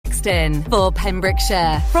Johnston for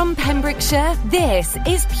Pembrokeshire. From Pembrokeshire, this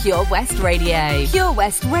is Pure West Radio. Pure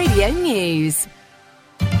West Radio News.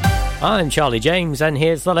 I'm Charlie James, and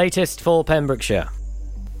here's the latest for Pembrokeshire.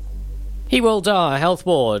 Hywel Dda Health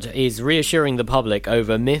Board is reassuring the public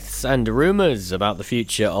over myths and rumours about the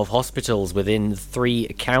future of hospitals within 3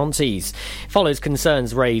 counties. It follows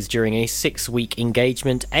concerns raised during a 6-week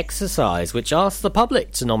engagement exercise, which asked the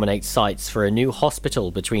public to nominate sites for a new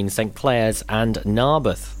hospital between St Clair's and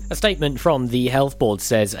Narberth. A statement from the Health Board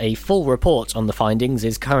says a full report on the findings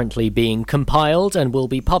is currently being compiled and will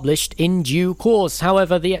be published in due course.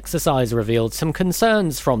 However, the exercise revealed some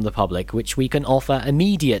concerns from the public, which we can offer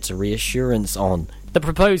immediate reassurance on. The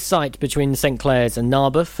proposed site between St Clair's and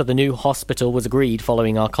Narberth for the new hospital was agreed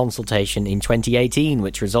following our consultation in 2018,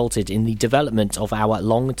 which resulted in the development of our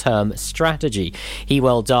long-term strategy.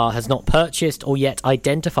 Hywel Dda has not purchased or yet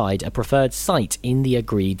identified a preferred site in the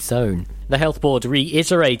agreed zone. The Health Board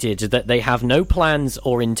reiterated that they have no plans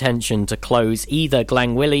or intention to close either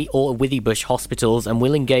Glangwili or Withybush hospitals and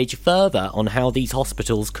will engage further on how these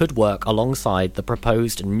hospitals could work alongside the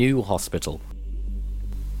proposed new hospital.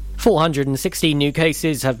 416 new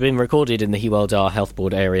cases have been recorded in the Hywel Dda Health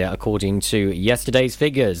Board area, according to yesterday's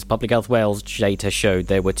figures. Public Health Wales data showed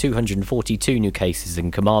there were 242 new cases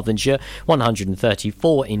in Carmarthenshire,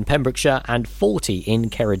 134 in Pembrokeshire and 40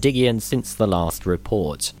 in Ceredigion since the last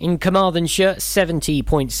report. In Carmarthenshire,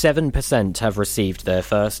 70.7% have received their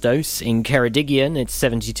first dose. In Ceredigion, it's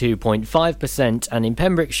 72.5%, and in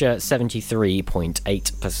Pembrokeshire,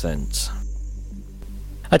 73.8%.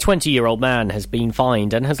 A 20-year-old man has been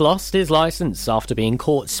fined and has lost his licence after being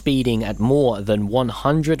caught speeding at more than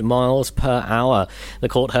 100 miles per hour. The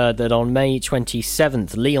court heard that on May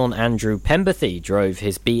 27th, Leon Andrew Pemberthy drove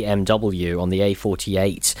his BMW on the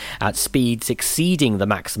A48 at speeds exceeding the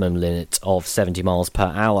maximum limit of 70 miles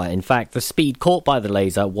per hour. In fact, the speed caught by the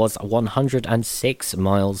laser was 106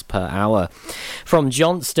 miles per hour. From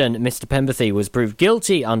Johnston, Mr Pemberthy was proved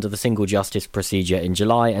guilty under the single justice procedure in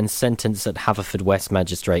July and sentenced at Haverfordwest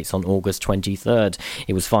Magistrates on August 23rd.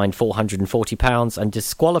 He was fined £440 and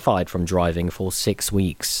disqualified from driving for 6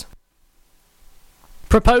 weeks.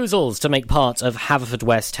 Proposals to make part of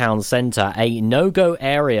Haverfordwest Town Centre a no-go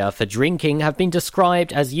area for drinking have been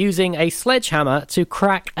described as using a sledgehammer to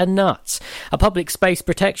crack a nut. A public space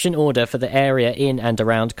protection order for the area in and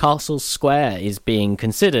around Castle Square is being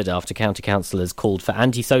considered after county councillors called for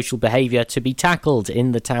antisocial behaviour to be tackled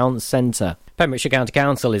in the town centre. Pembrokeshire County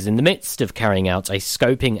Council is in the midst of carrying out a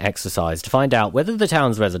scoping exercise to find out whether the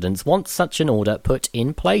town's residents want such an order put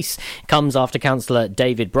in place. It comes after Councillor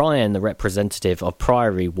David Bryan, the representative of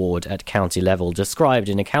Priory Ward at county level, described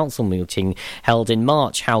in a council meeting held in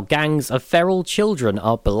March how gangs of feral children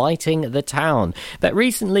are blighting the town. But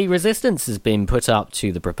recently resistance has been put up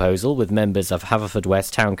to the proposal, with members of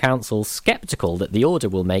Haverfordwest Town Council sceptical that the order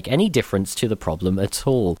will make any difference to the problem at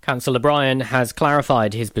all. Councillor Bryan has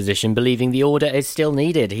clarified his position, believing the order is still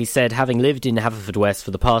needed. He said, having lived in Haverfordwest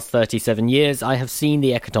for the past 37 years, I have seen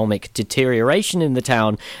the economic deterioration in the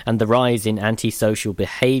town and the rise in antisocial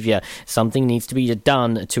behaviour. Something needs to be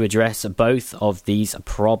done to address both of these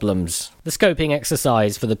problems. The scoping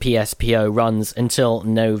exercise for the PSPO runs until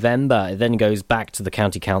November. It then goes back to the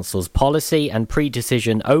County Council's policy and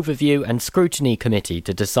pre-decision overview and scrutiny committee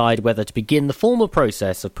to decide whether to begin the formal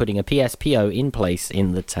process of putting a PSPO in place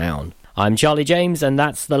in the town. I'm Charlie James, and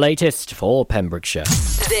that's the latest for Pembrokeshire.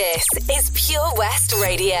 This is Pure West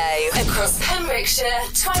Radio. Across Pembrokeshire,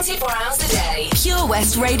 24 hours a day. Pure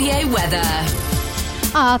West Radio weather.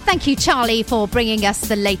 Thank you, Charlie, for bringing us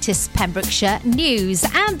the latest Pembrokeshire news.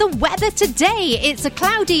 And the weather today, it's a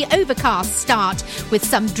cloudy, overcast start with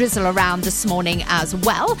some drizzle around this morning as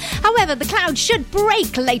well. However, the clouds should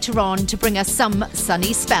break later on to bring us some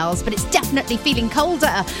sunny spells, but it's definitely feeling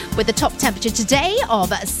colder with a top temperature today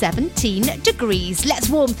of 17 degrees. Let's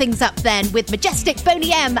warm things up then with Majestic,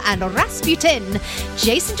 Boney M and Rasputin.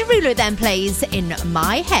 Jason Derulo then plays In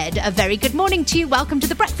My Head. A very good morning to you. Welcome to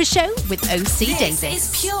The Breakfast Show with O.C. Davis. This is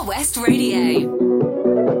Pure West Radio.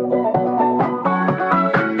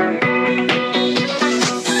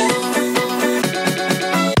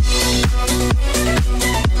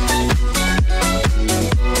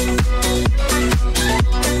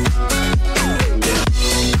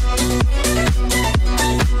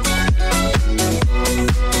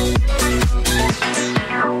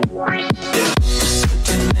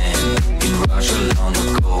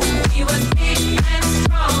 He was big and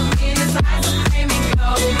strong in his eyes of flaming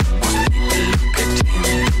gold.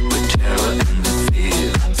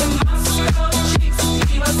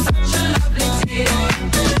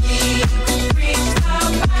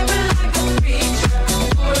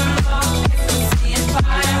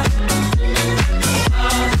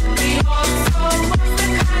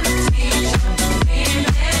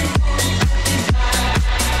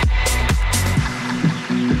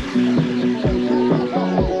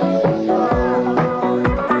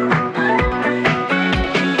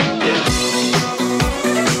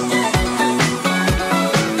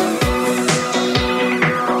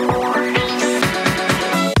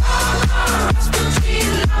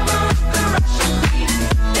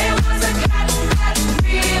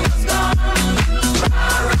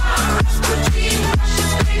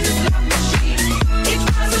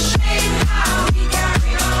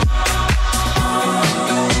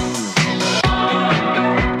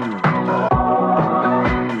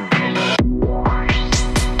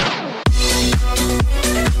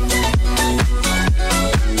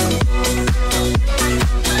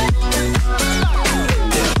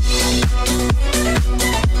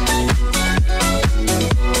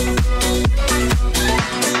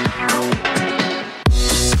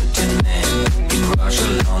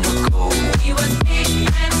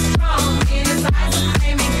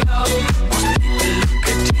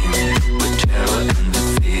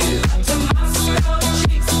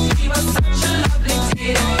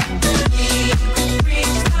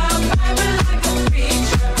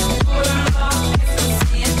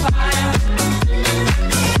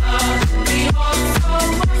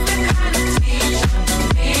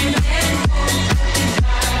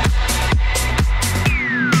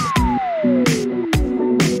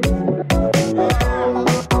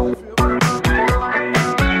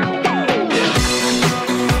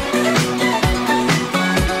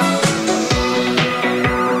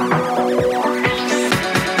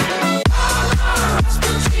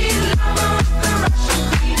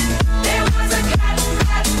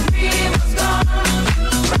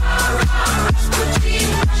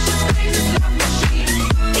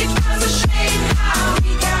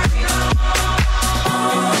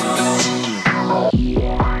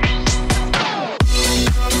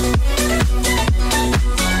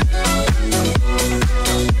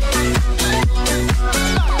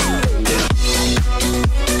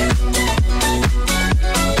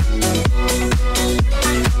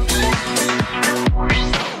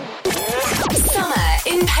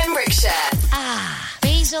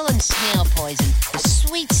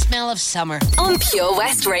 summer. On Pure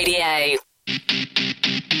West Radio.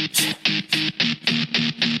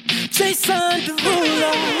 Jason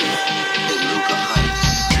Derulo.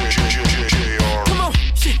 Come on,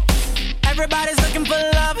 shit. Everybody's looking for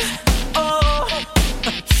love. Oh,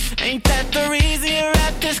 ain't that the reason you're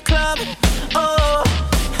at this club? Oh,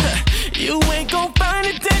 you ain't gon' find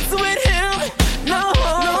a dance with him. No,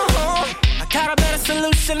 I got a better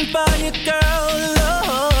solution for you, girl.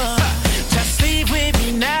 Oh, just leave with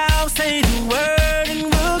me now. Say the word and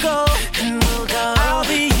we'll go. I'll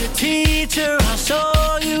be your teacher. I'll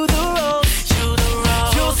show you the ropes.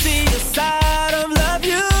 You'll see a side of love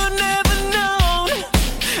you never known.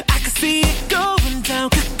 I can see it going down,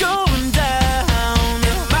 going down.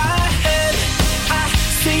 In my head, I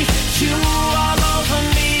see you all over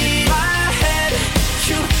me. My head,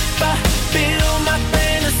 you fulfill my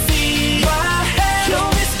fantasy. My head,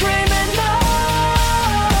 you'll be screaming no.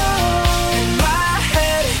 In my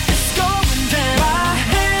head, it's going down. My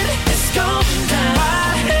head, it's going down.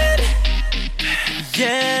 My head,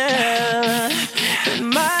 yeah. In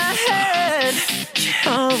my head,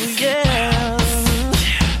 oh yeah.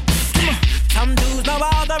 Some dudes know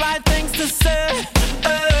all the right things to say.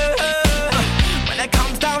 When it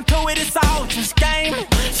comes down to it, it's all just game.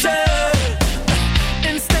 Yeah.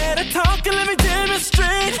 Instead of talking, let me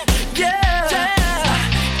demonstrate. Yeah.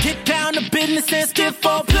 Get down to business and skip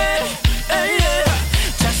for play. Yeah.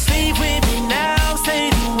 Just leave with me now. Say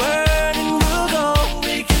the word and we'll go.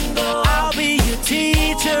 I'll be your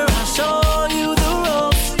teacher. I'll show you the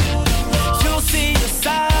ropes. You'll see a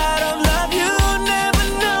side of love you never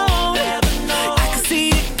know. I can see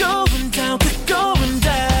it going down, going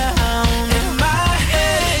down. In my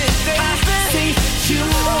head, I see you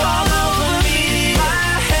all over me.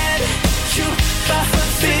 My head, you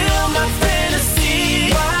fulfill my fantasy.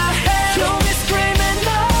 My head, you'll be screaming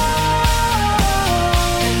no.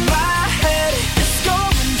 In my head, it's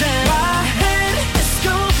going down. My head, it's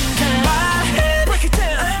going down. My head, break it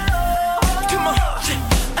down. Come on,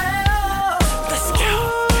 let's go.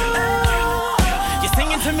 You're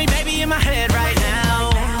singing to me, baby, in my head right now.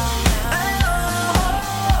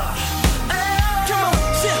 Come on,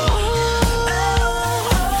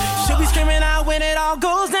 she'll be screaming out when it all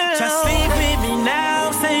goes down. Just leave with me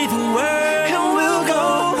now, say the word and we'll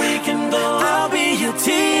go. I'll be your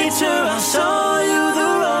teacher, I'll show you the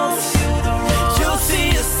ropes. You'll see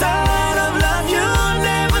a side of love you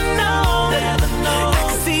never know. I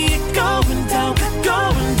can see it going down,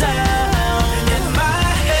 going down. In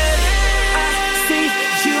my head, I see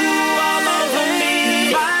you all over me.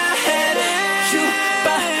 My head, you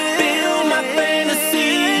fulfill my fantasy.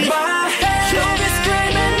 My head, you'll be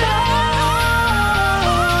screaming no.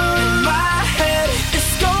 In my head,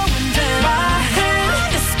 it's going down. My head,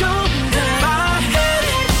 it's going down. My head,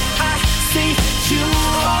 I see you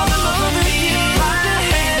all over me. My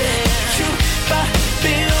head, you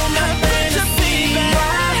fulfill my fantasy.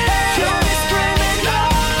 My head, you'll be screaming no.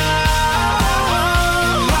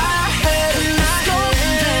 My head, it's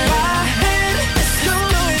going down. My head, it's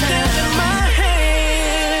going down. My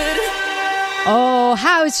head. Oh,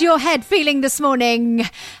 how's your head feeling this morning?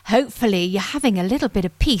 Hopefully you're having a little bit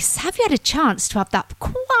of peace. Have you had a chance to have that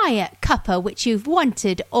quiet cuppa which you've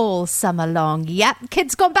wanted all summer long? Yep,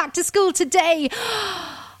 kids gone back to school today.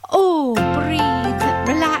 Oh, breathe,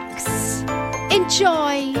 relax,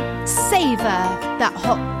 enjoy, savour that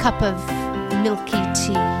hot cup of milky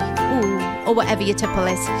tea. Ooh, or whatever your tipple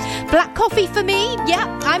is. Black coffee for me, yeah,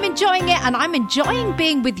 I'm enjoying it, and I'm enjoying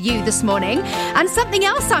being with you this morning. And something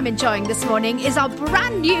else I'm enjoying this morning is our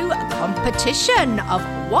brand new competition of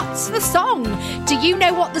What's the Song? Do you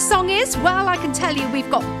know what the song is? Well, I can tell you we've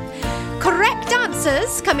got correct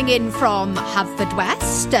answers coming in from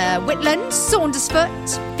Haverfordwest, Whitland,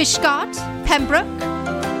 Saundersfoot, Fishguard, Pembroke,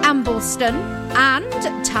 Ambleston and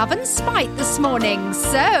Tavern Spite this morning.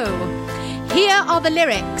 So, here are the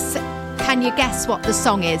lyrics. Can you guess what the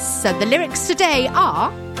song is? So the lyrics today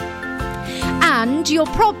are, and you're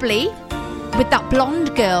probably with that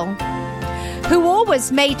blonde girl who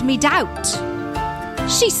always made me doubt.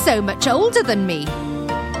 She's so much older than me.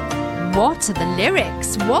 What are the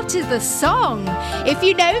lyrics? What is the song? If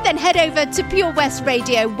you know, then head over to Pure West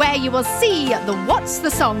Radio, where you will see the What's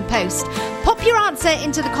the Song post. Pop pop your answer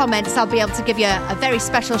into the comments. I'll be able to give you a very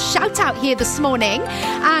special shout out here this morning.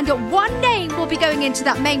 And one name will be going into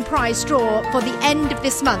that main prize draw for the end of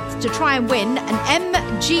this month to try and win an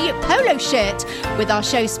MG polo shirt with our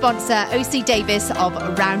show sponsor OC Davis of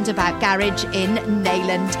Roundabout Garage in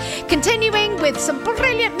Neyland. Continuing with some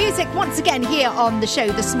brilliant music once again here on the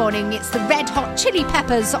show this morning. It's the Red Hot Chili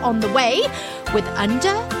Peppers on the way with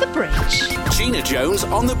Under the Bridge. Gina Jones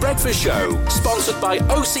on The Breakfast Show, sponsored by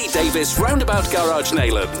OC Davis Roundabout Garage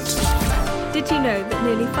Neyland. Did you know that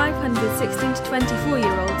nearly 500 16 to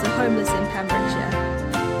 24-year-olds are homeless in Pembrokeshire?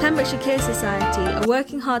 Pembrokeshire Care Society are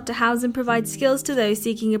working hard to house and provide skills to those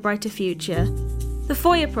seeking a brighter future. The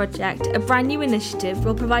Foyer Project, a brand new initiative,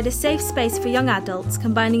 will provide a safe space for young adults,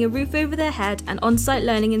 combining a roof over their head and on-site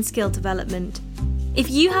learning and skill development. If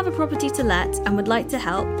you have a property to let and would like to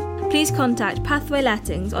help, please contact Pathway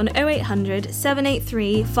Lettings on 0800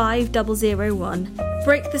 783 5001.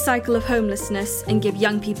 Break the cycle of homelessness and give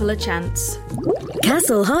young people a chance.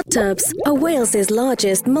 Castle Hot Tubs are Wales's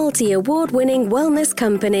largest multi-award-winning wellness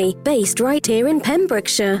company based right here in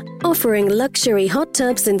Pembrokeshire, offering luxury hot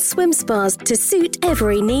tubs and swim spas to suit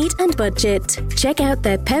every need and budget. Check out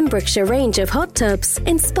their Pembrokeshire range of hot tubs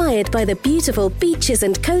inspired by the beautiful beaches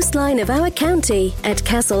and coastline of our county at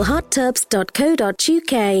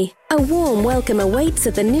castlehottubs.co.uk. A warm welcome awaits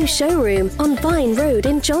at the new showroom on Vine Road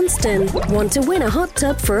in Johnston. Want to win a hot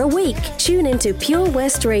tub for a week? Tune into Pure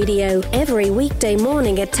West Radio every weekday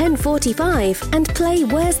morning at 10:45 and play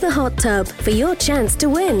Where's the Hot Tub for your chance to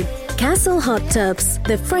win. Castle Hot Tubs,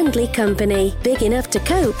 the friendly company, big enough to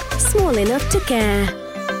cope, small enough to care.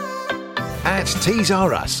 At Tees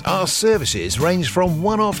R Us, our services range from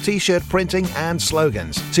one-off t-shirt printing and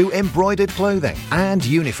slogans to embroidered clothing and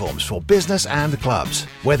uniforms for business and clubs.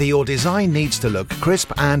 Whether your design needs to look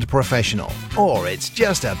crisp and professional or it's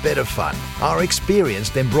just a bit of fun, our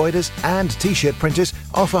experienced embroiders and t-shirt printers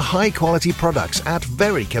offer high-quality products at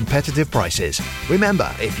very competitive prices.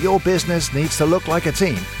 Remember, if your business needs to look like a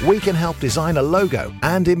team, we can help design a logo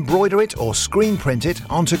and embroider it or screen print it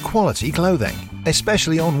onto quality clothing,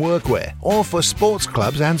 especially on workwear or for sports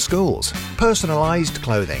clubs and schools. Personalised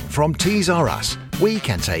clothing from Tees R Us. We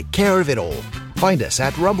can take care of it all. Find us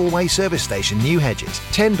at Rumbleway Service Station, New Hedges,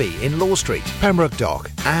 10B in Law Street, Pembroke Dock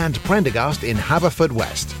and Prendergast in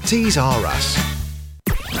Haverfordwest. Tees R Us.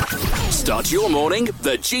 Start your morning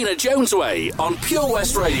the Gina Jones way on Pure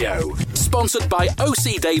West Radio. Sponsored by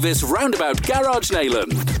OC Davis Roundabout Garage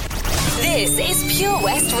Neyland. This is Pure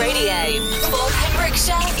West Radio for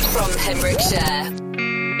Pembrokeshire from Pembrokeshire.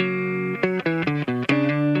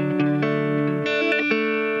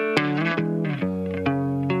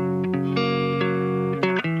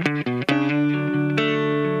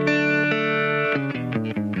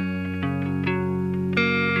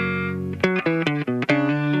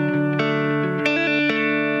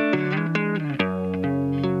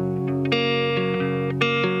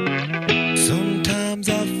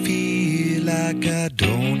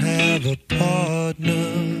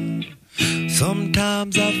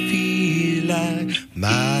 Sometimes I feel like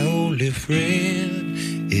my only friend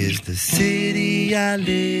is the city I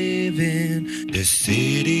live in, the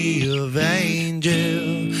city of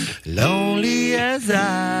angels. Lonely as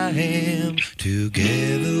I am,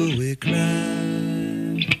 together we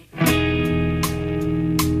cry.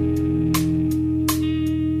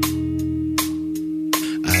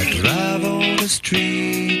 I drive on the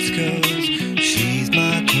streets 'cause she's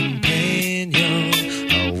my companion.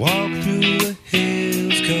 I walk through the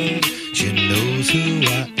hills 'cause she knows who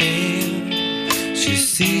I am. She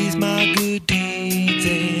sees my good deeds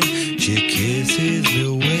and she kisses me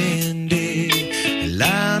windy. And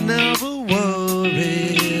I never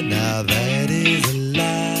worry, now that is a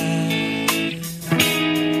lie.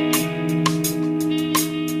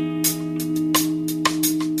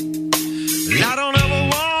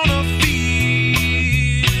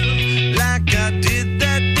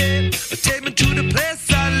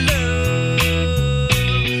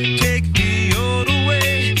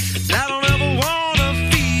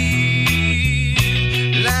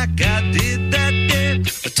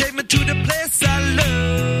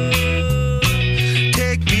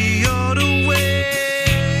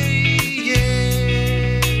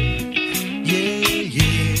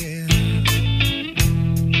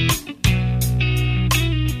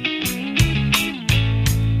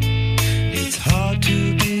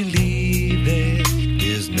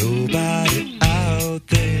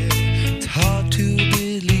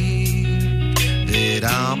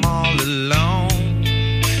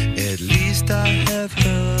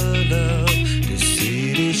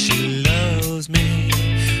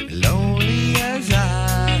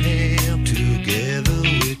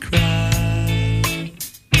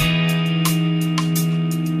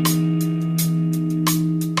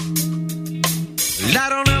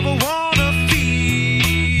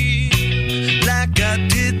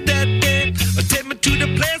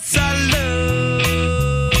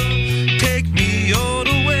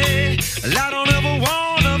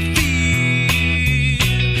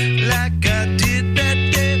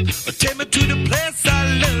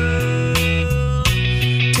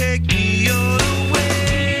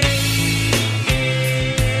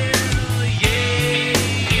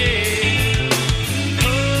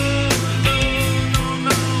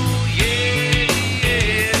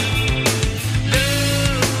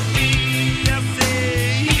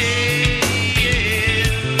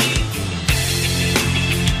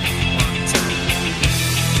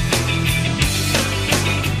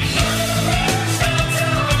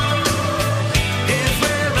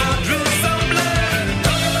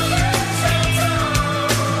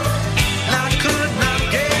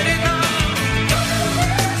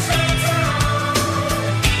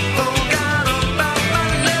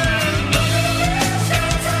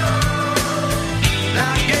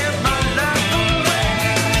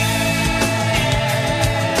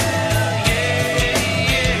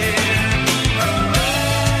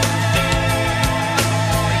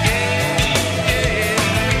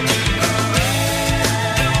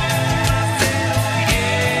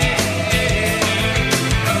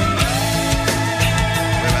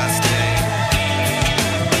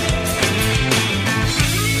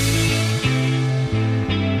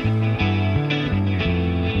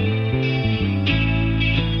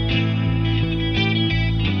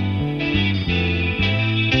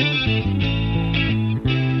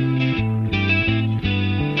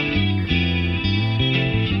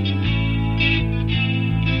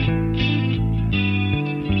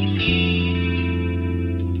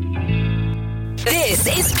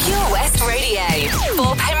 is Pure West Radio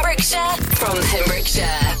for Pembrokeshire from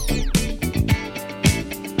Pembrokeshire.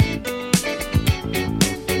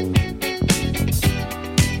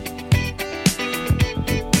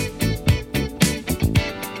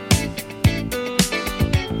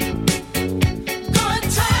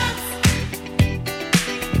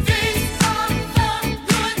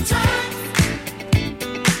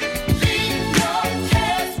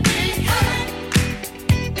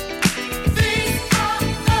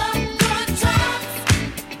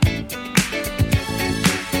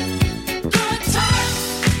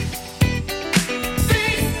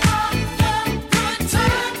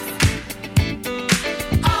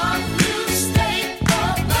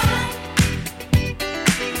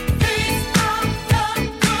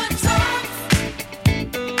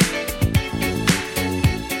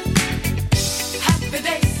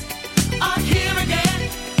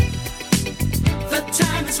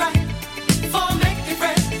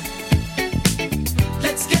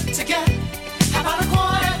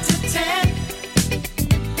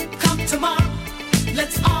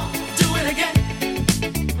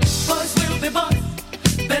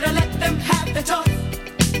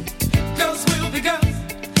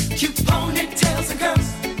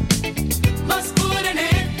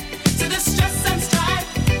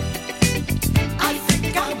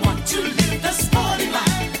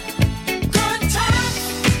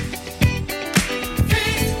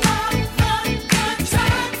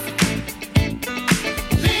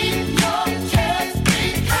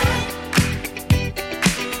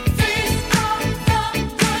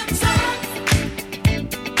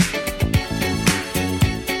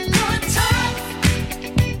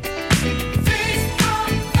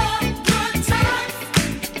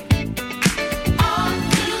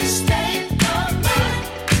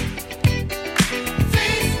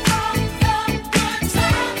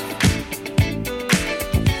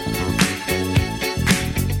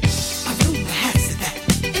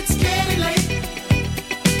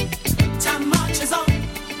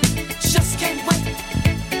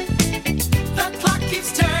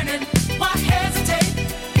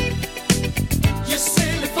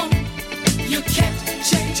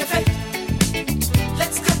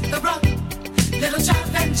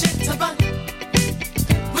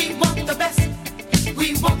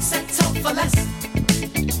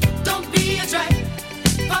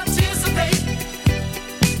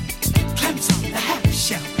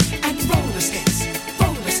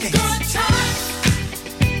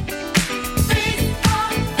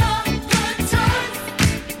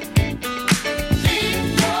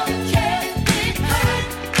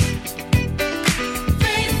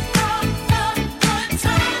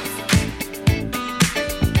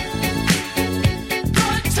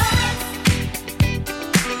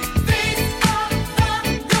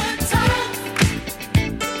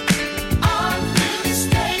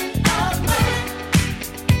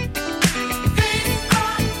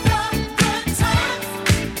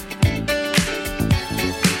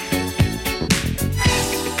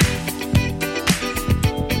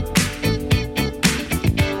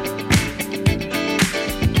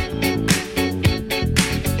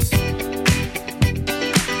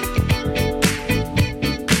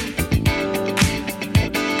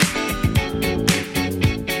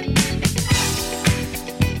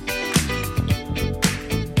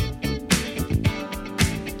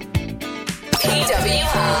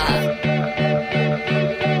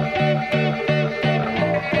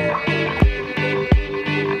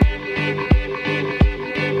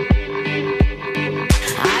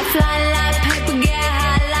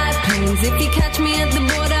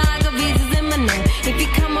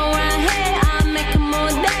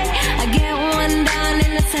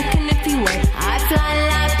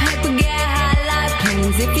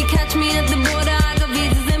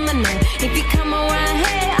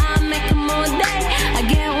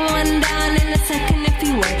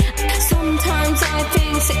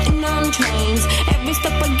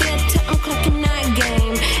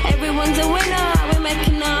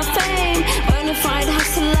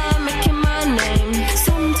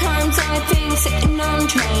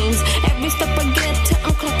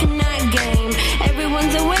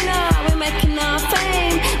 Everyone's a winner, we're making our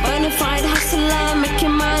fame. Bonafide hustler,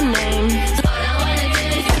 making my name.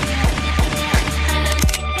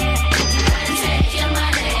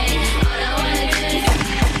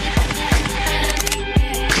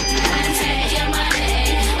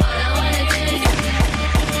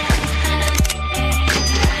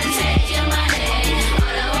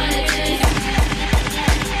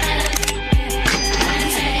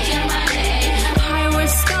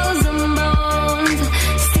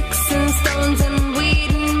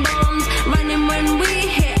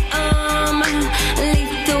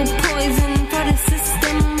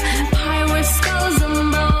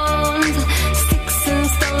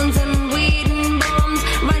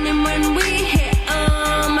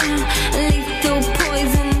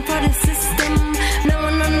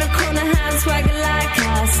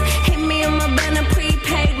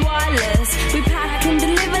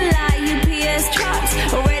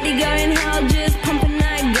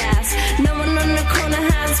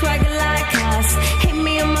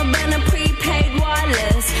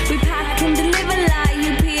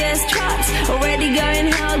 Already going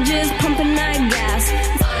hell, just pumping that gas.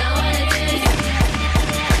 All I wanna do is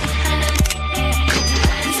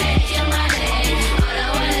take your money. All I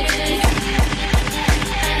wanna do is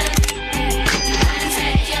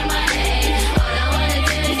take your money. All I wanna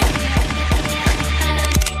do is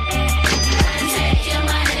take your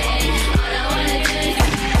money. All I wanna do is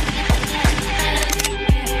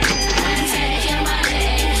take your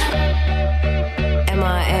money.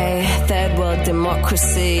 MIA, third world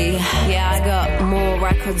democracy. Yeah, I got more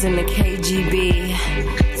records than the KGB.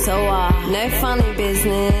 So, no funny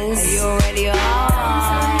business. You already are.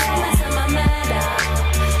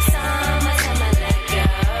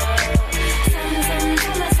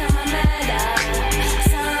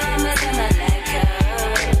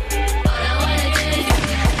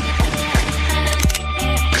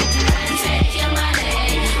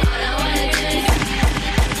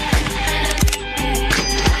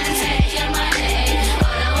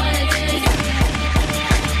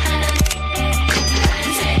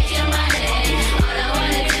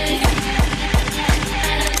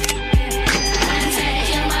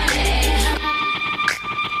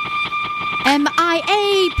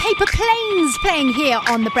 MIA, Paper Planes, playing here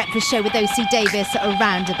on The Breakfast Show with OC Davis, a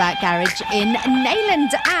Roundabout Garage in Neyland.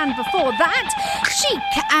 And before that, Chic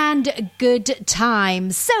and Good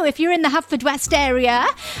Times. So if you're in the Haverfordwest area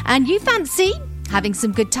and you fancy having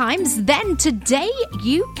some good times, then today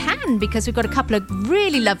you can, because we've got a couple of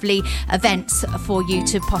really lovely events for you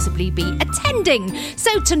to possibly be attending.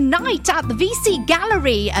 So tonight at the VC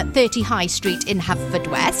Gallery at 30 High Street in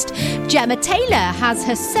Haverfordwest, Gemma Taylor has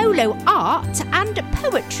her solo art and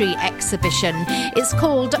poetry exhibition. It's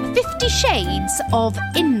called 50 Shades of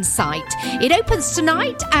Insight. It opens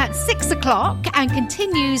tonight at 6 o'clock and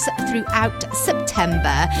continues throughout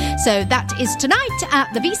September. So that is tonight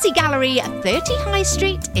at the VC Gallery at 30 High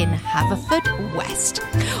Street in Haverfordwest.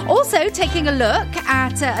 Also taking a look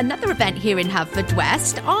at another event here in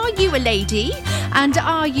Haverfordwest. Are you a lady and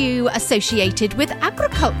are you associated with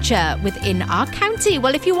agriculture within our county?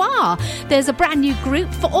 Well, if you are, there's a brand new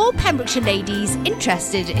group for all Pembrokeshire ladies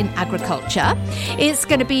interested in agriculture. It's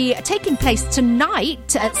going to be taking place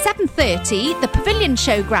tonight at 7:30, the Pavilion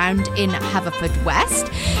Showground in Haverfordwest.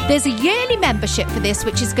 There's a yearly membership for this,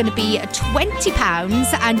 which is going to be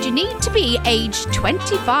 £20, and you need to be aged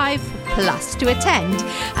 25 plus to attend.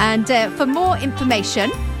 And for more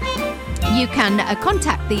information, you can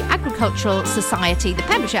contact the Agricultural Society, the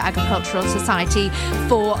Pembrokeshire Agricultural Society,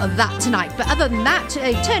 for that tonight. But other than that,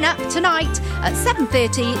 turn up tonight at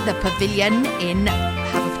 7:30, the Pavilion in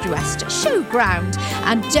Haverfordwest Showground.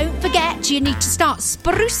 And don't forget, you need to start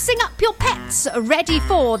sprucing up your pets, ready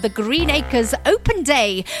for the Green Acres Open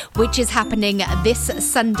Day, which is happening this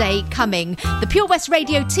Sunday coming. The Pure West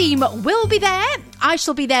Radio team will be there. I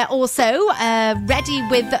shall be there also, ready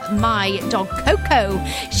with my dog Coco.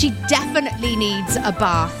 She definitely needs a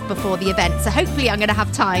bath before the event, so hopefully I'm going to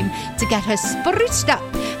have time to get her spruced up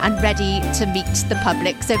and ready to meet the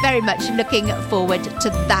public. So very much looking forward to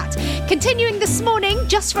that. Continuing this morning,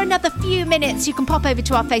 just for another few minutes, you can pop over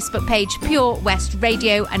to our Facebook page, Pure West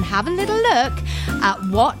Radio, and have a little look at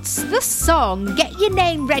What's the Song. Get your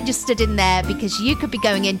name registered in there, because you could be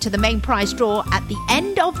going into the main prize draw at the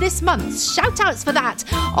end of this month. Shout outs for that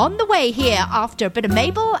on the way here after a bit of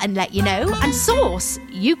Mabel and Let You Know. And Source,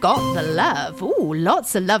 You Got the Love. Ooh,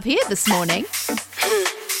 lots of love here this morning.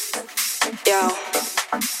 Yo.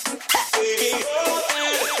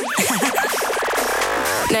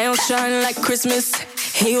 Nails shine like Christmas,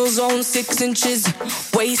 heels on 6 inches,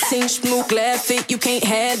 waist inch, smooth, glad fit. You can't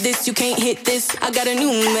have this, you can't hit this. I got a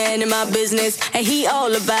new man in my business, and he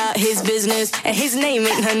all about his business, and his name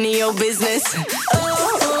ain't none of your business.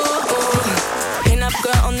 Oh, oh, oh. Pin up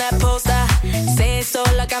girl on that poster, say it so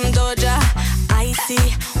like I'm Doja. Icy,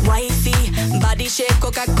 wifey, body shape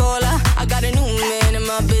Coca-Cola. I got a new man in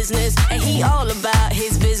my business, and he all about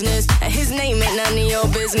his business, and his name ain't none of your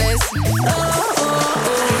business. Oh, oh,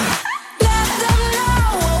 oh. Let them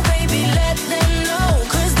know, oh baby, let them know,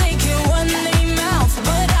 'cause they can run their mouth,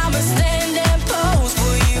 but I'ma stand and pose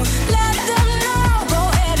for you. Let them know, go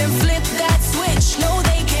ahead and flip that switch. No,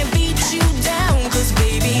 they can't beat you down, 'cause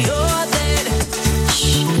baby, you're that.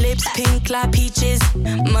 Lips pink like peaches,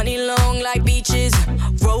 money long like beaches,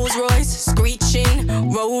 Rolls Royce screeching,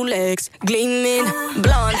 Rolex gleaming,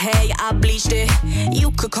 blonde hair, I bleached it.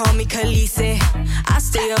 You could call me Khaleesi. I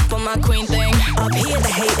stay up on my queen thing. Up here the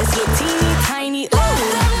haters look teeny tiny. Ooh. Let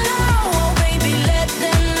them know, oh baby, let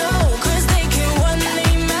them know, 'cause they can run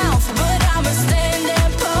their mouth, but I'ma stand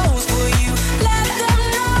and pose for you. Let them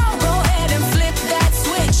know, go ahead and flip that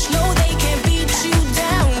switch. No, they can't beat you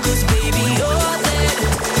down, 'cause baby, you're that.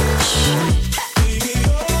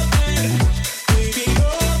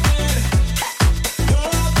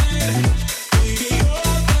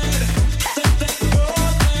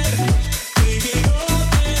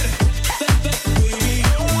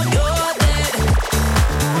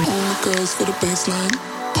 for the baseline.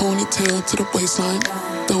 Ponytail to the waistline.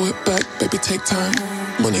 Throw it back, baby, take time.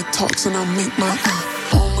 Money talks and I'll make mine.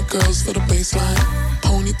 All my girls for the baseline.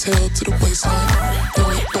 Ponytail to the waistline. Throw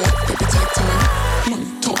it back, baby, take time. Money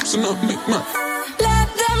talks and I'll make mine. Let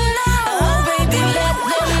them know, oh baby, let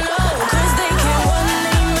them know. 'Cause they can't run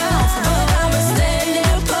their mouth, but I'ma stand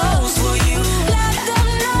and pose for you. Let them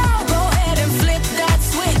know, go ahead and flip that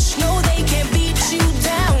switch. No, they can't beat you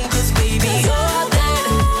down, 'cause baby, you're that.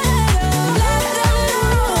 Let them know,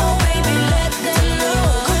 oh baby, let them know.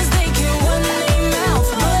 'Cause they can't run their mouth,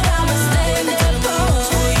 but I'ma stand and pose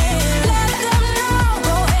for you. Let them know,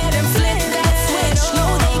 go ahead and flip that switch. No,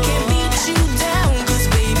 they can't beat you down, 'cause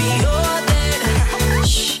baby, you're that.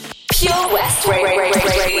 Pure West Radio.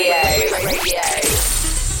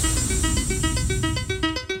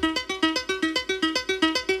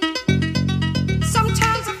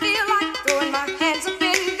 Sometimes I feel like throwing my hands up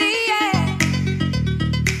in the air.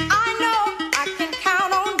 I know I can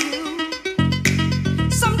count on you.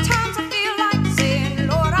 Sometimes I feel like saying,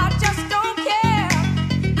 Lord, I just don't care.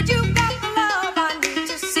 But you've got the love I need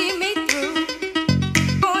to see me through.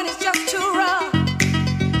 Going is just too rough,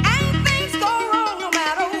 and things go wrong no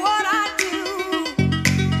matter what I do.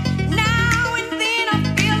 Now and then I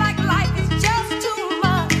feel like life is just too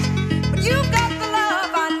much. But you've got the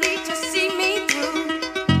love I need to see me through.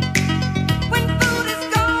 When food is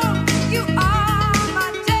gone, you are my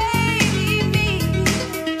daily need.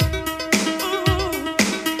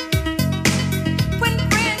 When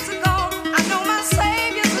friends are gone, I know my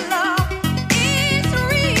Savior's love is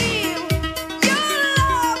real. Your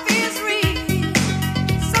love is real.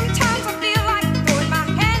 Sometimes I feel like throwing my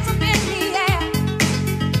hands up in the air.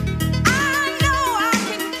 I know I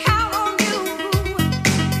can count on you.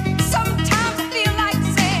 Sometimes I feel like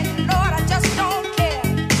saying, Lord, I just don't care.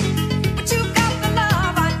 But you've got the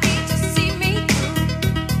love I need to see me through.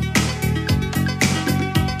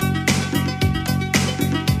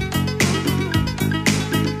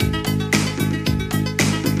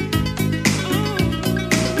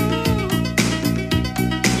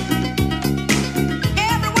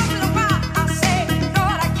 Every once in a while I say,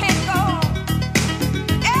 Lord, I can't go on.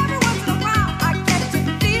 Every once in a while I get to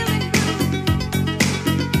feeling blue.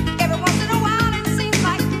 Every once in a while it seems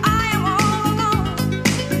like I am all alone.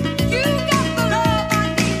 You got the love I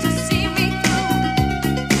need to see me through.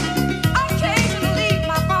 Occasionally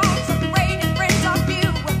my bones are raining friends of you.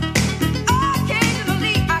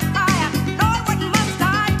 Occasionally I cry out, Lord, what must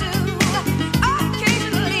I do?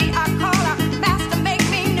 Occasionally I call out, Master, make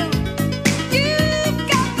me new. You've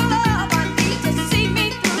got the love I need to see me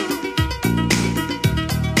through.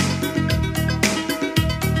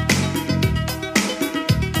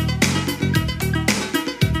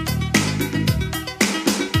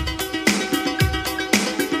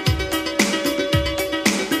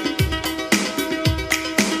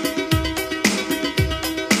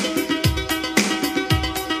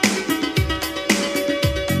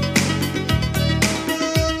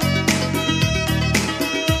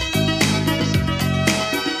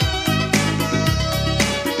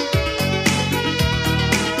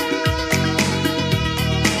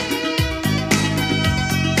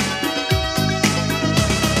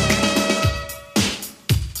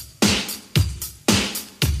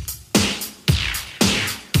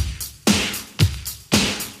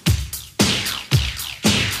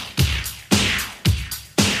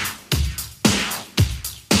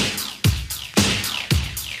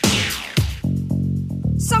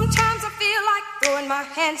 Sometimes I feel like throwing my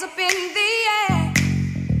hands up in the air.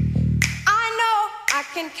 I know I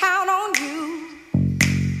can count on you.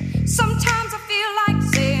 Sometimes I feel like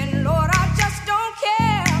saying, Lord, I just don't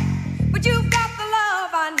care. But you've got the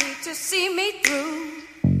love I need to see me through.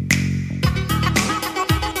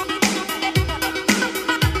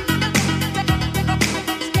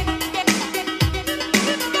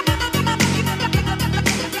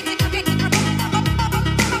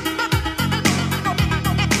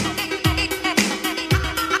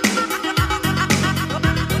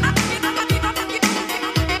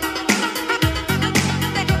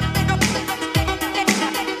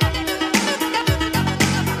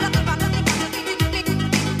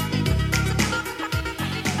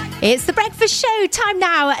 It's the breakfast show. Time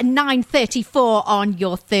now at 9:34 on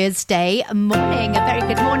your Thursday morning. A very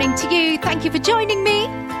good morning to you. Thank you for joining me.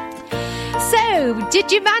 So,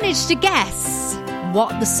 did you manage to guess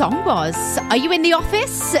what the song was? Are you in the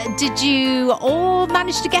office? Did you all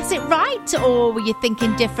manage to guess it right? Or were you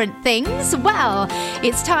thinking different things? Well,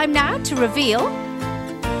 it's time now to reveal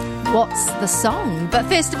what's the song. But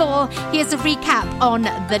first of all, here's a recap on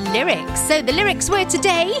the lyrics. So the lyrics were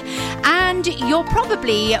today, and you're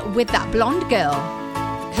probably with that blonde girl.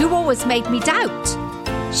 who always made me doubt.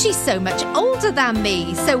 She's so much older than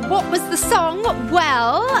me. So what was the song?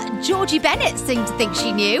 Well, Georgie Bennett seemed to think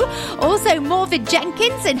she knew. Also, Morvid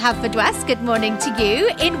Jenkins in Haverfordwest, good morning to you.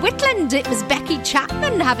 In Whitland, it was Becky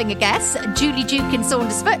Chapman having a guess. Julie Duke in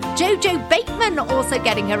Saundersfoot. Jojo Bateman also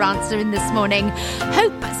getting her answer in this morning.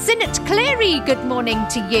 Hope Sinnott Cleary, good morning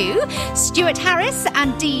to you. Stuart Harris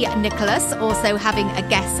and Dee Nicholas also having a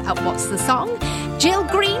guess at what's the song. Jill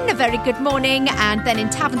Green, a very good morning. And then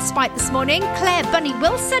in Tavern Spite this morning, Claire Bunny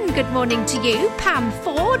Wilson, good morning to you. Pam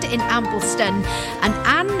Ford in Ambleston and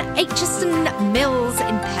Anne Aitchison Mills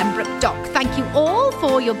in Pembroke Dock. Thank you all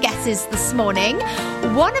for your guesses this morning.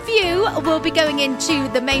 One of you will be going into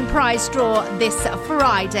the main prize draw this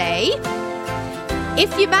Friday.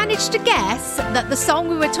 If you managed to guess that the song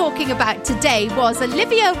we were talking about today was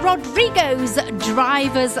Olivia Rodrigo's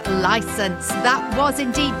Driver's License, that was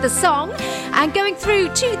indeed the song. And going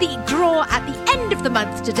through to the draw at the end of the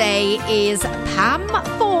month today is Pam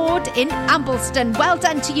Ford in Ambleston. Well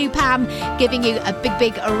done to you, Pam. Giving you a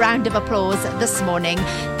big round of applause this morning.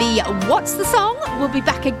 The What's the Song will be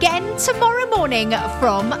back again tomorrow morning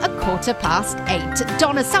from 8:15.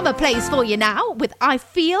 Donna Summer plays for you now with I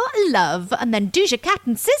Feel Love, and then Doja Cat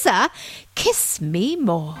and Scissor, Kiss Me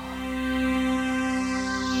More.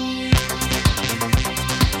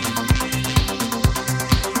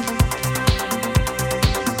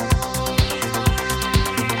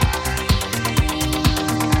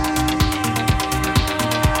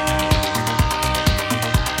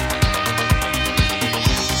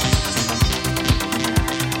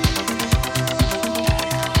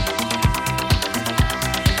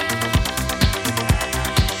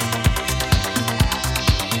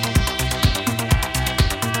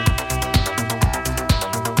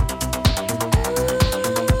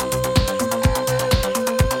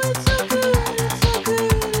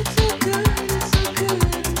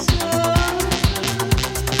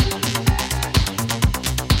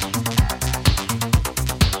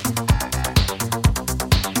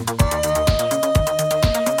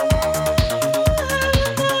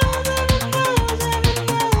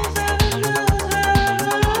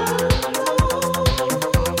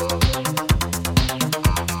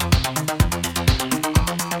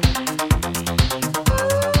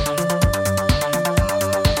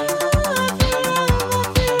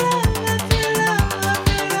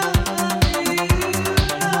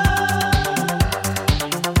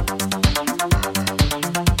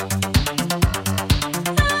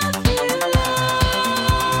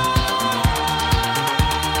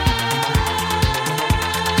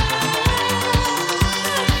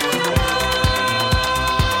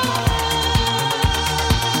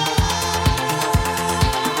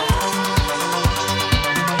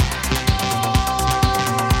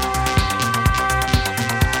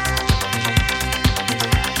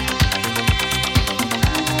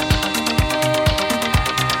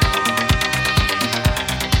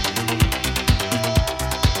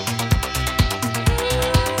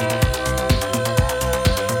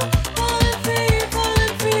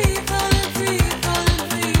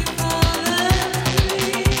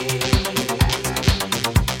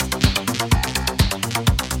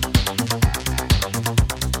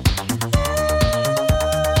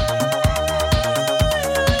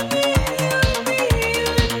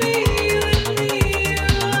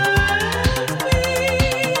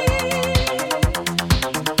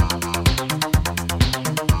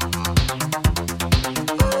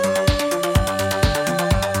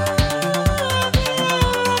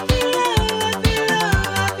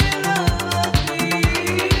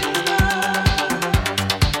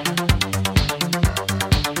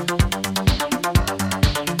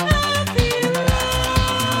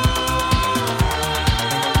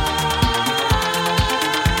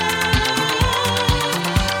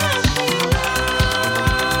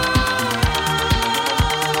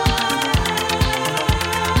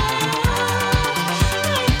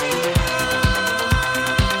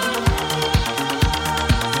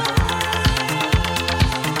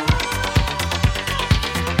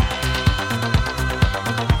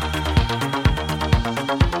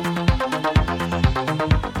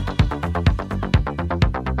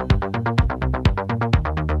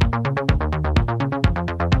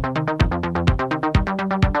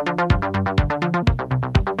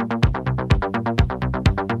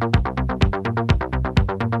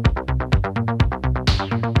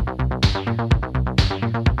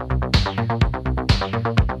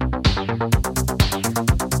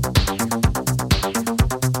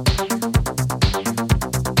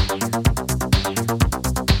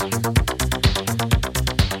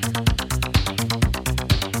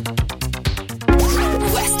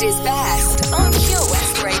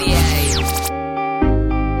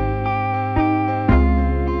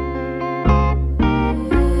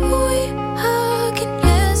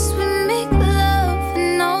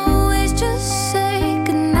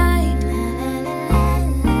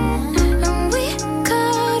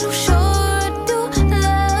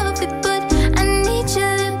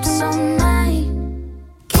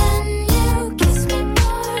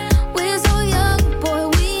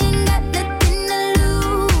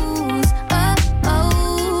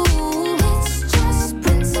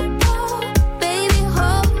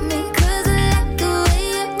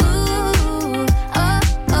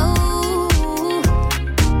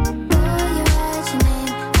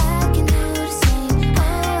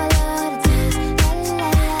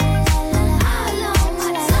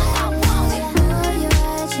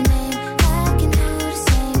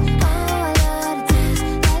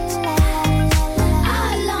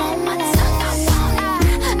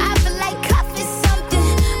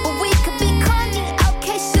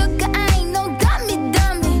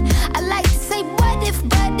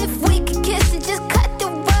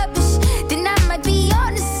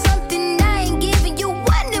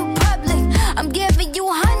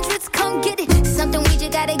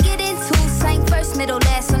 get into. Sang first, middle,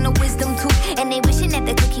 last on the wisdom tooth. And they wishing that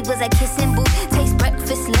the cookie was a kissing booth. Taste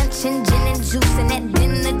breakfast, lunch, and gin and juice. And that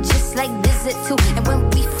dinner just like visit too. And when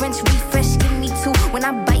we French refresh, give me two. When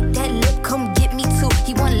I bite that lip, come get me two.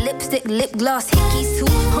 He want lipstick, lip gloss, hickeys too.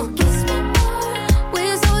 Kiss me more.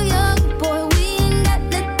 We're so young, boy, we ain't got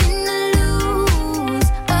nothing to lose.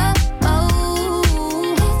 Oh,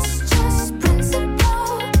 oh, it's just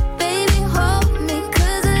principle. Baby, hold me,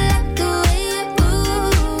 'cause I like the way you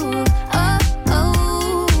move. Oh,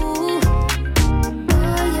 oh.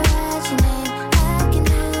 Boy, you write your name, I can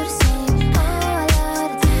do the same. Oh, I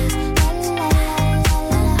love the taste. La, la, la, la, la.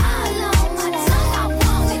 All on my tongue, I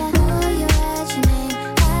want it. Boy, you write your name,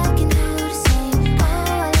 I can do the same. Oh,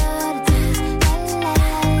 I love the taste. La, la, la, la,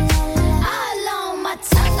 la. All on my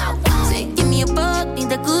tongue, I want it. Give me a buck, need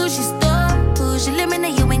the Gucci stuff. Push your limit, now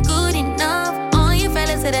you ain't good enough. All your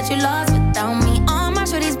fellas say that you lost without me. All my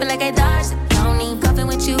shorties feel like I dodged the county. Coughing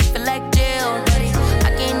with you feel like jail, buddy.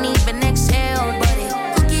 I can't even exhale, buddy.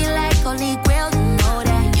 Cookie like holy grail, you know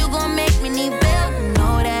that. You gon' make me need bail, you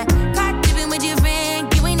know that. Caught dipping with your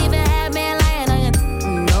friend, you ain't even had man lying on you,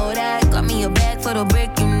 you know that. Got me a bag for the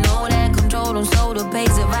brick, you know that. Control them, so the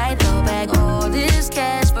pays it right the back. All this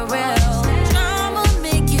cash for real. I'ma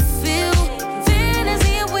make you feel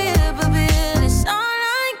fantasy and whip a bill. It's all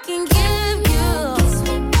I can give you. Kiss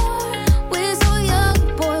me more. We're so young,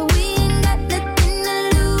 boy, we ain't got nothing to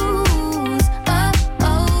lose. Oh,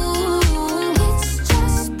 oh, it's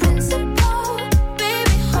just principle.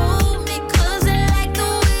 Baby, hold me, 'cause I like the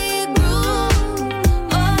way you groove.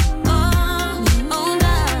 Oh, oh, oh,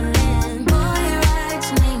 darling. Boy, you write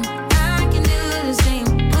your name, I can do the same.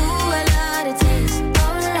 Ooh, I love the taste.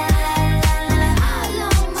 Oh, la, la, la, la, la. All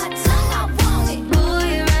on my tongue, I want it. Boy,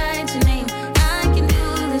 you write your name, I can do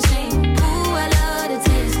the same. Ooh, I love the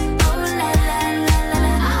taste. Oh, la, la, la, la,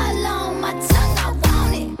 la. All on my tongue, I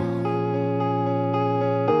want it.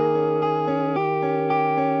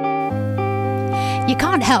 You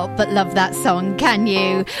can't help but love that song, can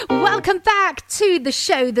you? Welcome back to the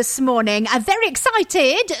show this morning. I'm very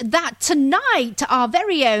excited that tonight our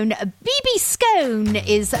very own BB Scone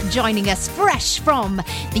is joining us fresh from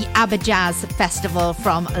the Jazz Festival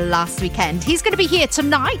from last weekend. He's going to be here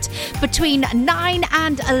tonight between 9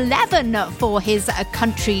 and 11 for his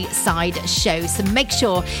countryside show. So make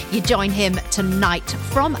sure you join him tonight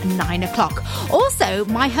from 9 o'clock. Also,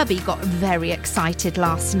 my hubby got very excited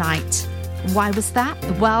last night. Why was that?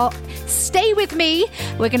 Well, stay with me.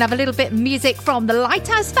 We're going to have a little bit of music from the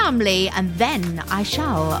Lighthouse family, and then I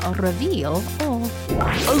shall reveal all.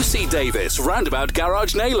 OC Davis Roundabout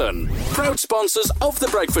Garage Neyland. Proud sponsors of The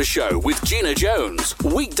Breakfast Show with Gina Jones.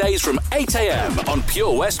 Weekdays from 8 a.m. on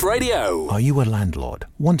Pure West Radio. Are you a landlord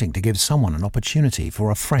wanting to give someone an opportunity for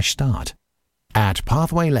a fresh start? At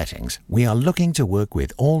Pathway Lettings, we are looking to work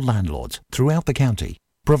with all landlords throughout the county,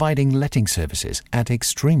 providing letting services at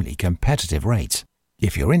extremely competitive rates.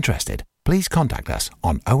 If you're interested, please contact us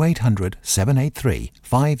on 0800 783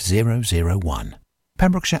 5001.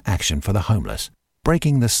 Pembrokeshire Action for the Homeless,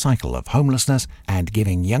 breaking the cycle of homelessness and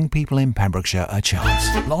giving young people in Pembrokeshire a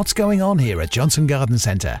chance. Lots going on here at Johnson Garden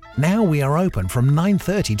Centre. Now we are open from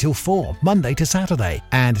 9:30 till 4, Monday to Saturday,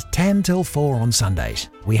 and 10 till 4 on Sundays.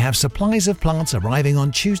 We have supplies of plants arriving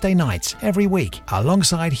on Tuesday nights every week,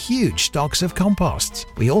 alongside huge stocks of composts.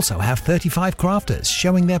 We also have 35 crafters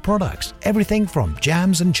showing their products, everything from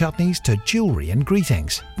jams and chutneys to jewellery and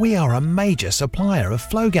greetings. We are a major supplier of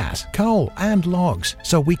flow gas, coal and logs,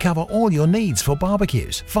 so we cover all your needs for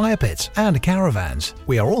barbecues, fire pits and caravans.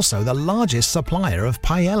 We are also the largest supplier of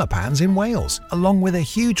paella pans in Wales, along with a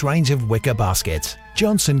huge range of wicker baskets.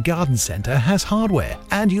 Johnson Garden Centre has hardware,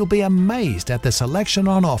 and you'll be amazed at the selection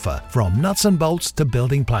on offer, from nuts and bolts to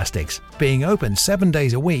building plastics. Being open 7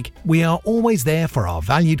 days a week, we are always there for our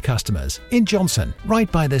valued customers. In Johnson, right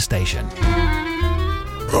by the station.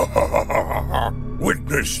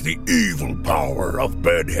 Witness the evil power of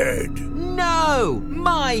Bedhead. No!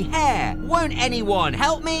 My hair! Won't anyone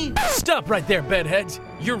help me? Stop right there, Bedheads.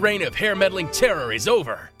 Your reign of hair-meddling terror is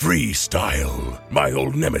over. Freestyle, my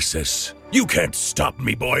old nemesis. You can't stop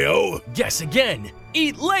me, boyo. Guess again.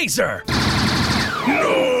 Eat laser!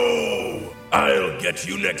 No! I'll get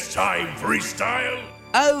you next time, Freestyle.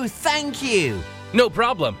 Oh, thank you. No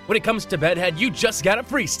problem. When it comes to Bedhead, you just gotta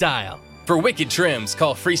freestyle. For wicked trims,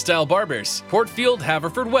 call Freestyle Barbers, Portfield,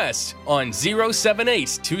 Haverfordwest, on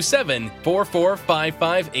 07827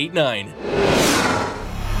 445589.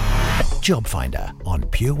 Job Finder on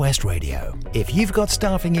Pure West Radio. If you've got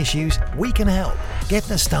staffing issues, we can help. Get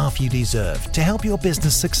the staff you deserve to help your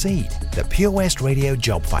business succeed. The Pure West Radio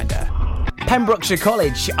Job Finder. Pembrokeshire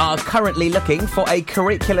College are currently looking for a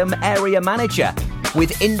curriculum area manager.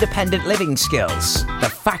 with independent living skills. The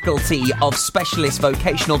Faculty of Specialist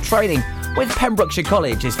Vocational Training with Pembrokeshire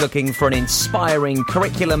College is looking for an inspiring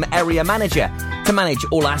curriculum area manager to manage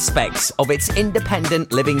all aspects of its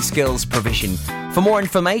independent living skills provision. For more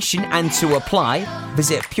information and to apply,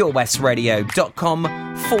 visit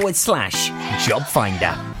purewestradio.com/job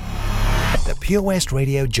finder. The Pure West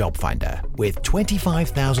Radio Job Finder, with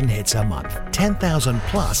 25,000 hits a month, 10,000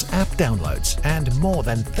 plus app downloads, and more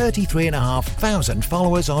than 33,500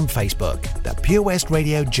 followers on Facebook. The Pure West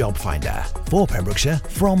Radio Job Finder, for Pembrokeshire,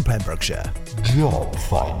 from Pembrokeshire. Job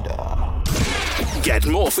Finder. Get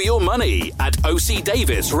more for your money at OC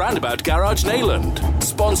Davis Roundabout Garage Neyland.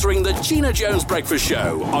 Sponsoring the Gina Jones Breakfast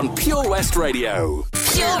Show on Pure West Radio.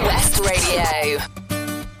 Pure West Radio.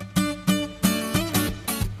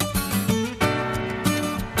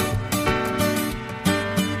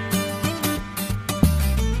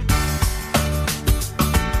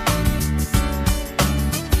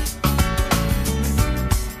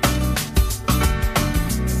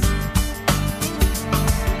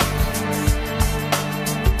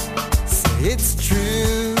 It's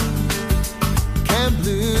true, can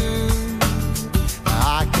blue,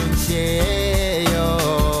 I can share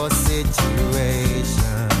your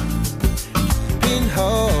situation. Pin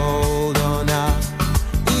hold on our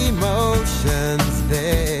emotions,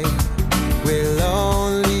 they will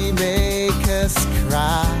only make us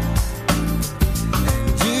cry.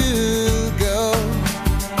 And you go,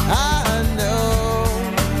 I know,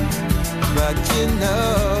 but you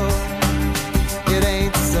know, it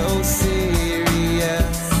ain't so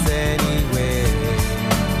serious anyway.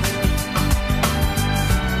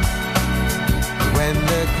 When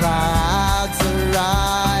the clouds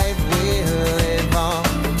arrive, we'll live on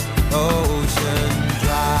ocean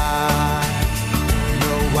drive.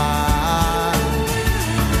 Know why?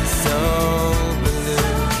 So blue.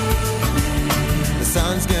 The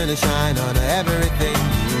sun's gonna shine on everything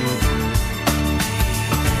you do.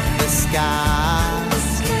 The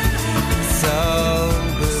sky's so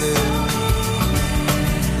blue.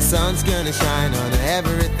 The sun's gonna shine on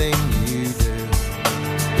everything you do.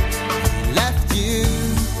 Left you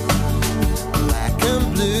black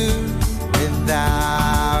and blue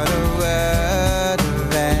without a word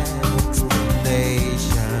of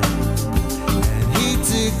explanation. And he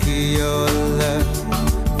took your love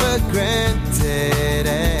for granted,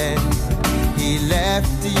 and he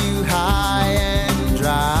left you high and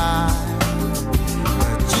dry.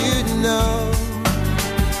 But you know,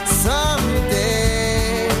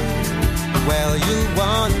 someday, well, you'll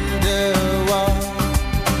wonder what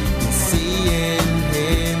you see in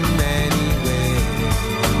him anyway.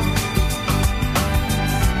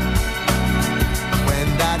 When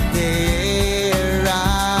that day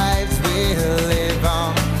arrives, we'll live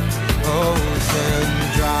on ocean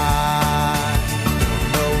drive.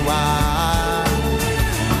 Don't know why,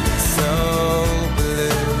 so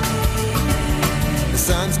blue. The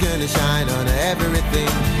sun's gonna shine on everything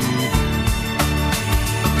you do.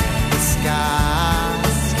 The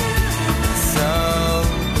sky's so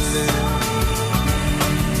blue.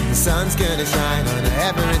 The sun's gonna shine on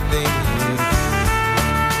everything you do.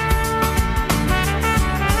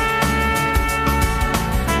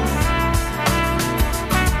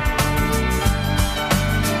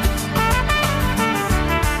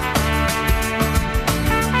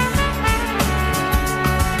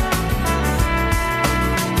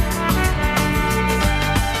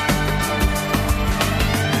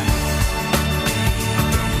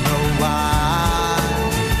 Know why,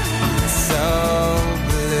 so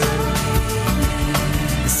blue.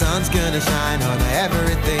 The sun's gonna shine on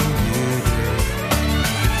everything you do.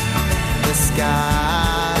 The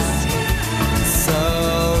sky's so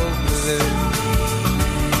blue.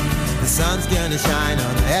 The sun's gonna shine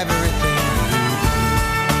on everything you do.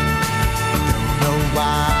 Don't know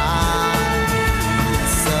why,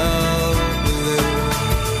 so blue.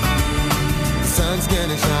 The sun's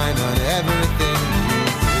gonna shine on everything you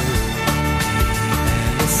do.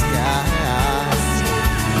 And the sky's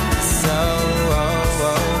so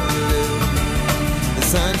blue. The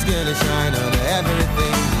sun's gonna shine on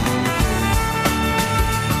everything you do.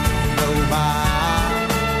 Know why,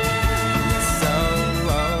 so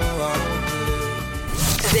blue.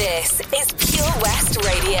 This is Pure West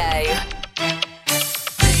Radio.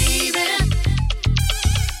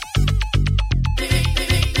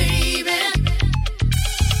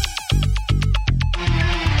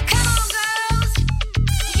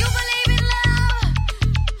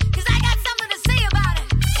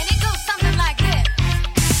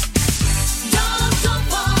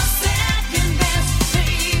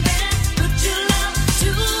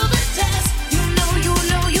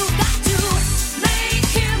 Make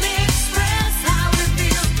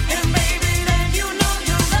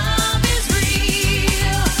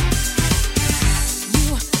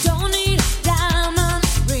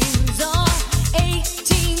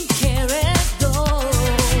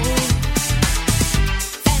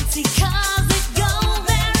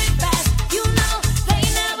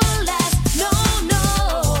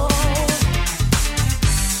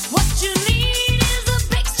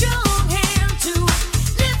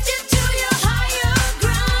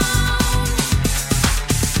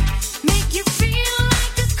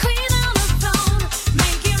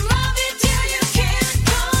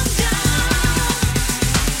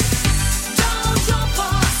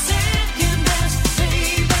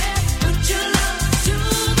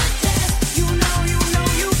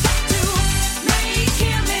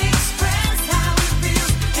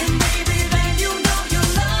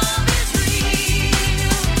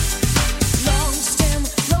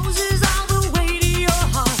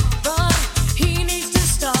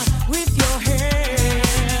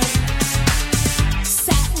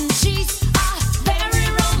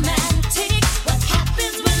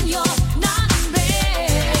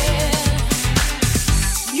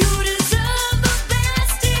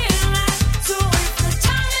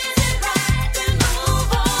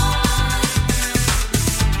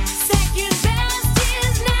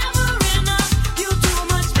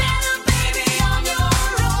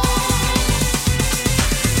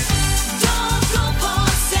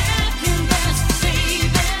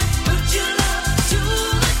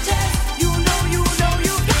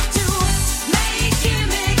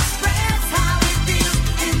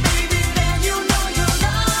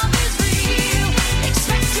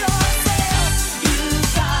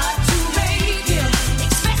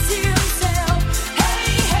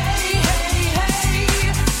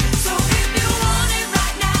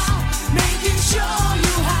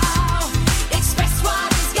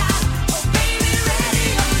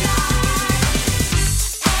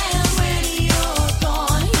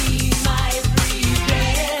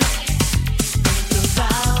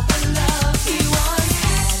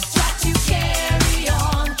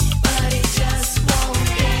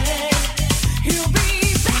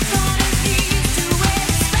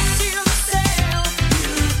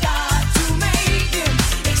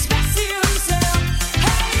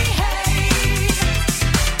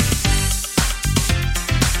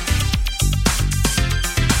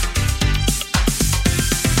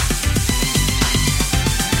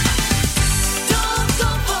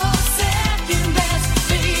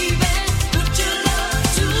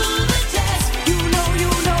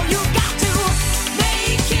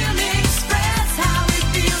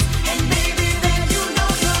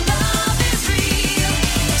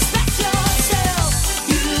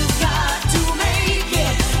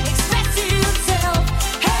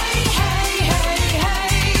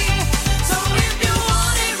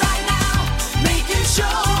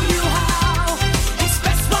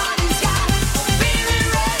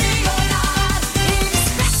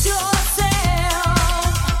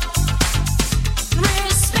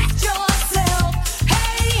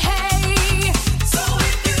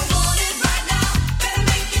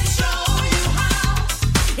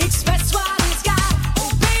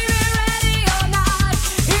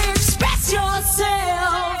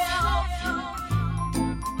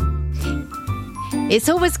It's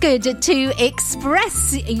always good to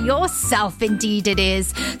express yourself, indeed it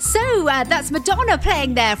is. So that's Madonna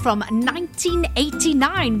playing there from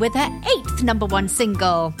 1989 with her 8th number one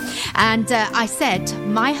single. And I said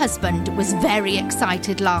my husband was very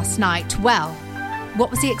excited last night. Well, what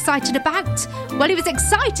was he excited about? Well, he was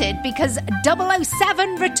excited because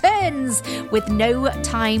 007 returns with No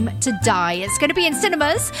Time to Die. It's going to be in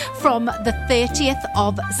cinemas from the 30th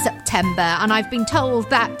of September. And I've been told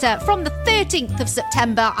that from the 13th of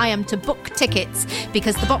September, I am to book tickets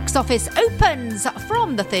because the box office opens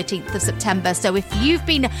from the 13th of September. So if you've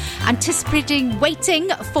been anticipating waiting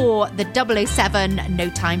for the 007 No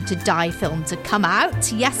Time to Die film to come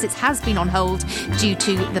out, yes, it has been on hold due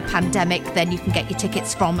to the pandemic, then you can get your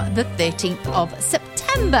tickets from the 13th of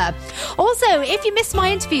September. Also, if you missed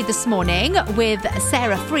my interview this morning with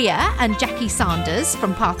Sarah Freer and Jackie Sanders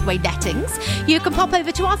from Pathway Lettings, you can pop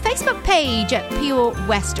over to our Facebook page at Pure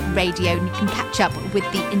West Radio and you can catch up with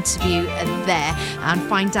the interview there and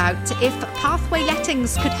find out if Pathway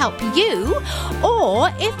Lettings could help you,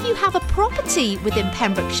 or if you have a property within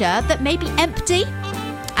Pembrokeshire that may be empty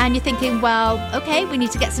and you're thinking, well, okay, we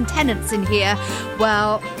need to get some tenants in here.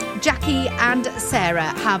 Well, Jackie and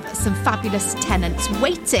Sarah have some fabulous tenants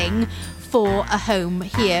waiting for a home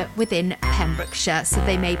here within Pembrokeshire, so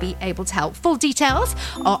they may be able to help. Full details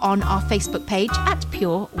are on our Facebook page at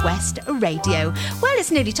Pure West Radio. Well, it's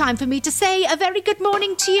nearly time for me to say a very good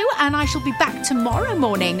morning to you, and I shall be back tomorrow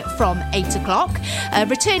morning from 8 o'clock,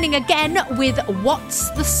 returning again with What's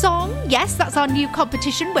the Song? Yes, that's our new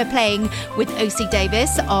competition. We're playing with OC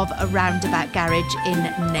Davis of a Roundabout Garage in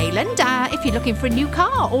Nayland. If you're looking for a new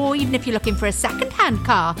car, or even if you're looking for a second-hand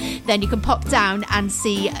car, then you can pop down and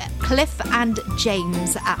see Cliff and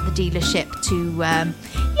James at the dealership to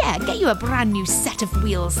get you a brand new set of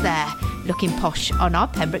wheels there, looking posh on our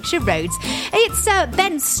Pembrokeshire roads. It's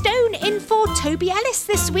Ben Stone in for Toby Ellis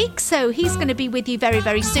this week, so he's going to be with you very,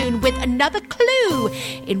 very soon with another clue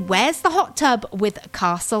in Where's the Hot Tub with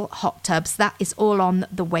Castle Hot Tubs. That is all on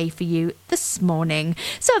the way for you this morning.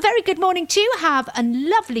 So a very good morning to you. Have a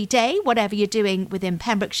lovely day, whatever you're doing within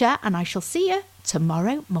Pembrokeshire, and I shall see you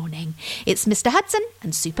tomorrow morning. It's Mr. Hudson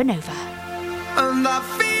and Supernova. And I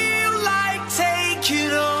feel like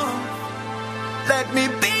taking on. Let me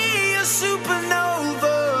be a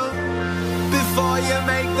supernova before you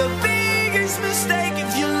make the biggest mistake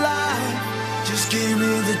of your life. Just give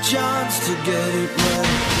me the chance to get it right.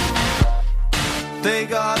 They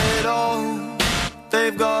got it all.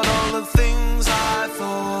 They've got all the things I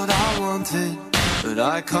thought I wanted, but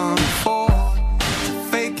I can't afford to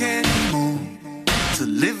fake anymore. To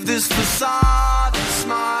live this facade and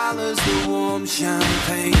smile as the warm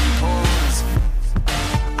champagne pours.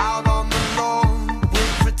 Out on the lawn,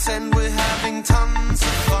 we'll pretend we're having tons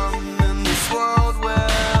of fun in this world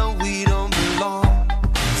where we don't belong.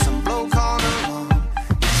 Some bloke on her own,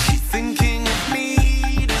 is she thinking of me?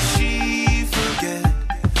 Does she forget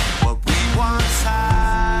what we once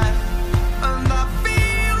had? And I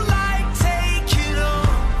feel like taking on.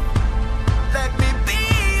 Let me be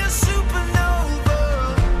a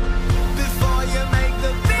supernova before you make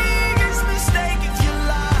the biggest mistake of your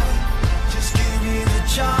life. Just give me the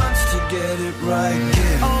chance to get it right.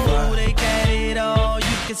 They get it all.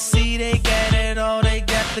 You can see they get it all. They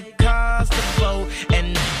got the cars, the boat,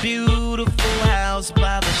 and the beautiful house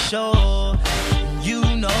by the shore. You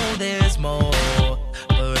know there's more,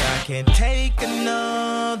 but I can't take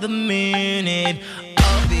another minute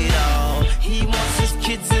of it all. He wants his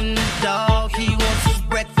kids and the dog. He wants his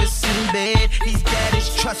breakfast in bed. He's got his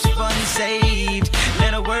trust fund saved.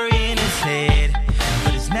 Let a worry in his head,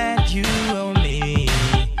 but it's not you or me.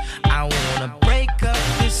 I wanna break up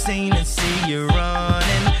this scene and see you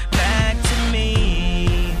running back to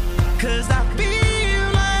me. 'Cause I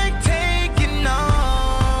feel like taking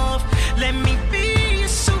off. Let me be a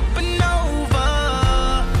supernova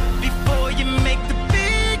before you make the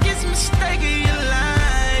biggest mistake of your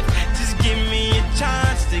life. Just give me a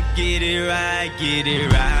chance to get it right, get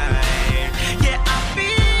it right. Yeah,